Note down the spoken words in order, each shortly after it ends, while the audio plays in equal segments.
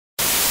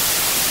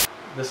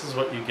this is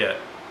what you get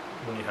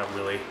when you have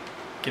Willie.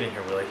 Get in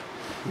here, Willie.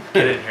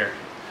 Get in here.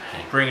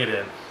 Bring it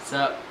in. What's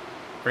up?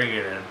 Bring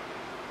it in.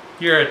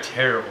 You're a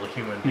terrible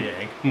human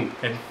being,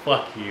 and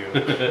fuck you.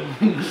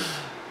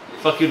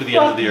 Fuck you to the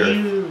end of the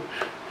earth.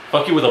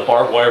 Fuck you with a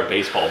barbed wire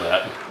baseball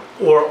bat.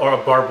 Or a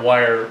barbed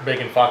wire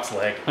bacon fox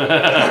leg.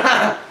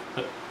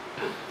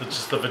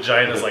 Just the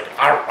vagina's like.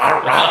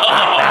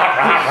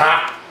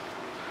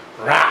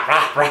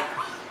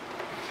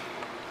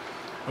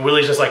 And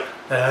Willie's just like.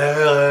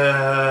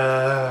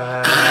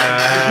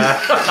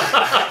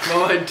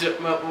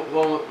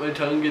 My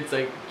tongue gets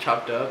like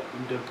chopped up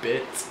into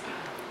bits.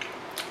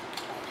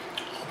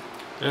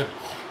 Yeah.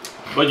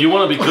 But you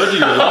want to be good to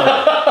your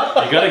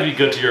lover. You gotta be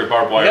good to your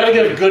barbed wire. You gotta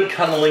get a good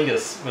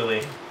cunnilingus,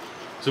 Willie.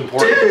 It's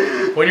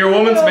important. When your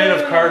woman's made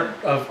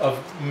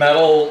of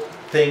metal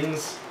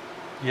things,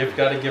 you've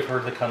got to give her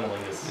the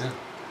cunnilingus. Yeah.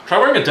 Try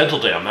wearing a dental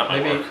dam. That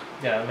might Maybe, work.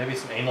 yeah, maybe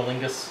some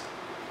analingus.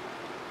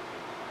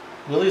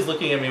 Willie's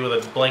looking at me with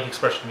a blank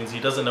expression. Means he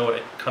doesn't know what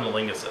a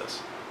cunnilingus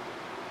is.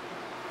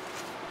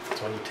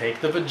 It's when you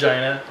take the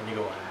vagina and you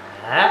go.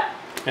 Ah.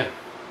 Yeah.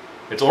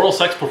 It's oral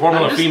sex performed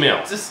on a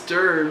female.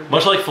 Disturbed.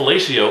 Much like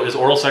fellatio is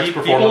oral sex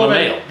performed on a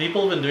male.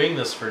 People have been doing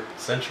this for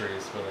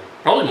centuries, Willie.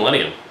 Probably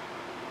millennium.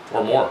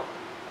 Or more.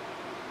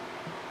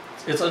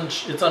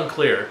 It's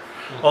unclear.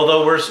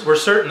 Although we're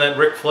certain that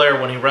Ric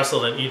Flair, when he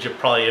wrestled in Egypt,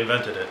 probably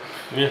invented it.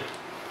 Yeah.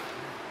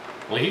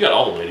 Well, he got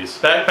all the ladies.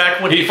 Back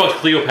when he fucked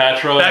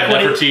Cleopatra and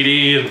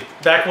Nefertiti.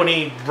 Back when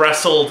he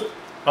wrestled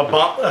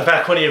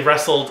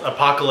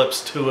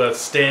Apocalypse to a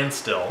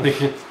standstill.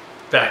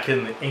 Back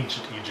in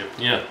ancient Egypt.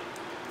 Yeah.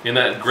 In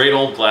that great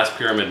old glass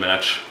pyramid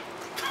match.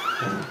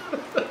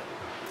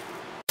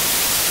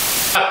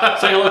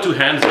 Say hello to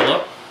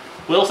Handzilla.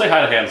 Will, say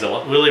hi to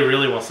Handzilla. Willie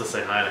really wants to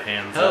say hi to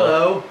Handzilla.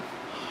 Hello.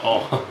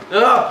 Oh.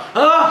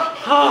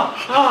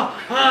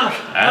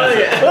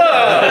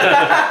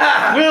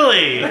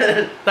 Willie!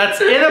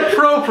 That's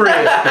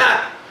inappropriate!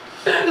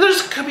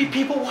 There's could be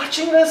people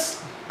watching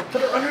this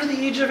that are under the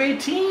age of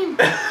 18.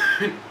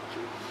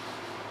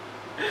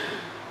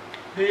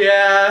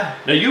 Yeah.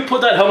 Now you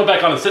put that helmet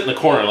back on and sit in the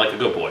corner like a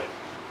good boy.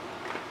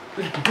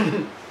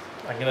 I'm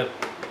gonna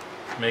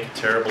make a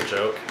terrible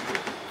joke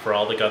for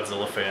all the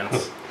Godzilla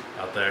fans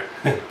out there.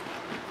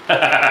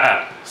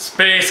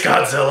 Space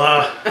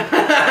Godzilla!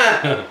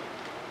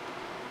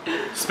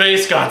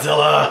 Space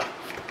Godzilla!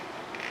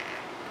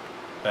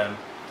 Ben,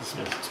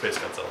 Space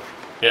Godzilla.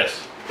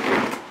 Yes.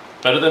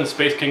 Better than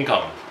Space King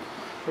Kong.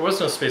 There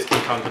was no Space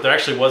King Kong, but there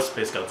actually was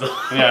Space Godzilla.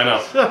 Yeah, I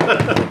know.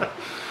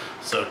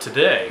 So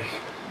today,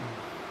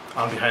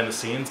 on Behind the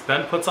Scenes,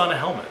 Ben puts on a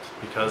helmet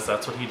because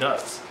that's what he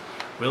does.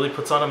 Willie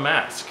puts on a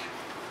mask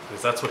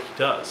because that's what he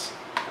does.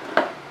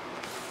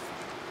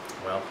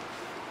 Well,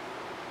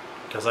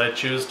 because I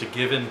choose to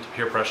give in to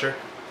peer pressure,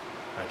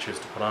 I choose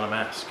to put on a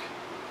mask.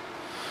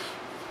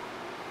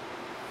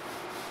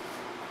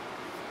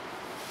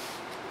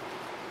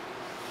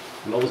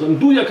 And all of a sudden,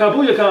 booyaka,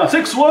 booyaka,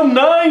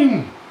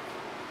 619!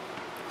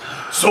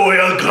 Soy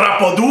el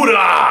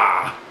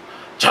grapadura!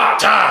 Cha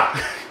cha!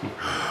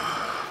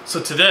 So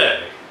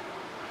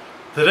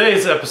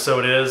today's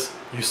episode is,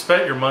 you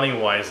spent your money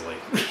wisely.